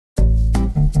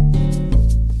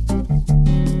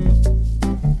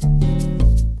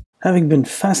Having been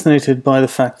fascinated by the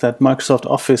fact that Microsoft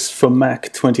Office for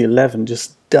Mac 2011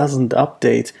 just doesn't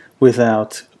update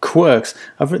without quirks,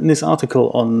 I've written this article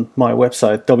on my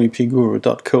website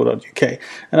wpguru.co.uk,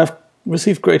 and I've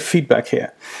received great feedback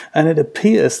here. And it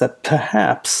appears that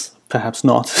perhaps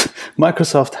not,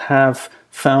 Microsoft have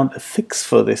found a fix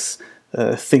for this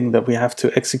thing that we have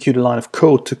to execute a line of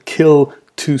code to kill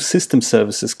two system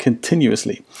services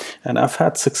continuously. And I've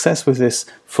had success with this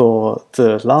for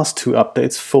the last two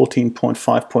updates,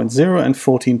 14.5.0 and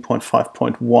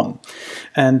 14.5.1.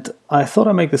 And I thought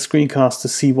I'd make the screencast to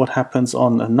see what happens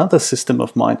on another system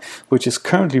of mine, which is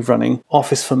currently running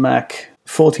Office for Mac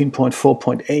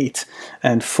 14.4.8,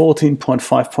 and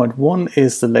 14.5.1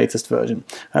 is the latest version.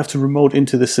 I have to remote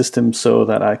into the system so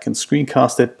that I can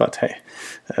screencast it, but hey,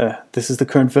 this is the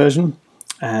current version,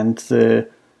 and the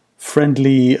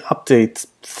friendly update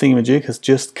thingamajig has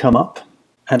just come up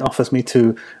and offers me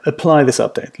to apply this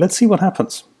update. Let's see what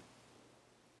happens.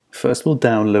 First we'll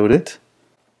download it,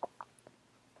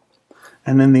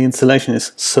 and then the installation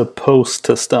is supposed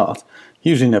to start.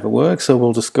 Usually never works, so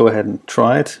we'll just go ahead and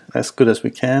try it as good as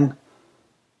we can.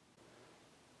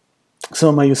 So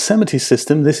on my Yosemite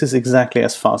system, this is exactly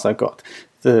as far as I got.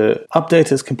 The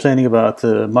update is complaining about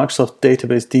the Microsoft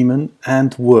Database Daemon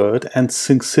and Word and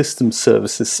Sync System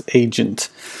Services agent.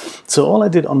 So all I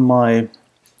did on my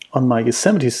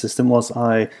Yosemite system was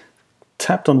I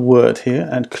tapped on Word here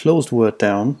and closed Word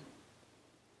down.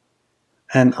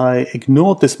 And I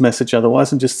ignored this message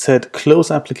otherwise and just said close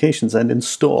applications and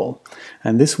install.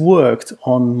 And this worked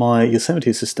on my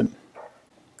Yosemite system.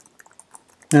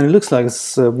 And it looks like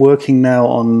it's working now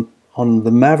on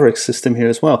the Maverick system here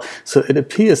as well. So it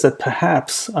appears that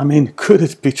perhaps, I mean, could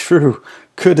it be true?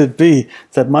 Could it be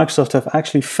that Microsoft have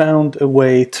actually found a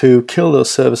way to kill those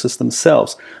services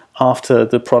themselves after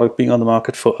the product being on the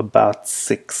market for about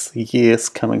 6 years,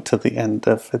 coming to the end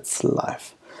of its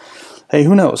life? Hey,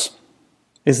 who knows?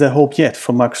 Is there hope yet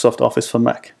for Microsoft Office for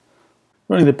Mac?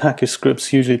 Running the package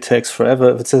scripts usually takes forever.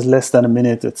 If it says less than a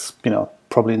minute, it's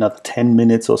probably another 10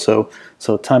 minutes or so.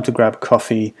 So time to grab a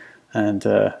coffee and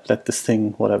let this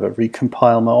thing,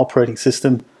 recompile my operating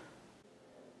system.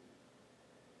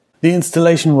 The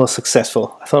installation was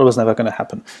successful. I thought it was never going to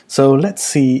happen. So let's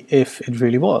see if it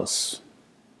really was.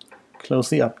 Close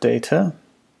the updater.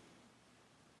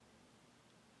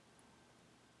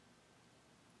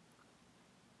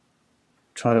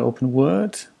 Try to open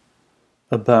Word,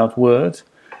 About Word.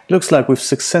 Looks like we've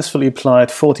successfully applied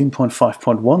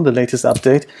 14.5.1, the latest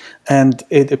update, and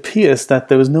it appears that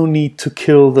there was no need to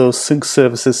kill those sync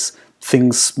services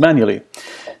things manually.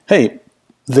 Hey,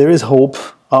 there is hope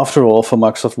after all for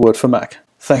Microsoft Word for Mac.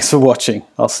 Thanks for watching.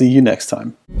 I'll see you next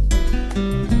time.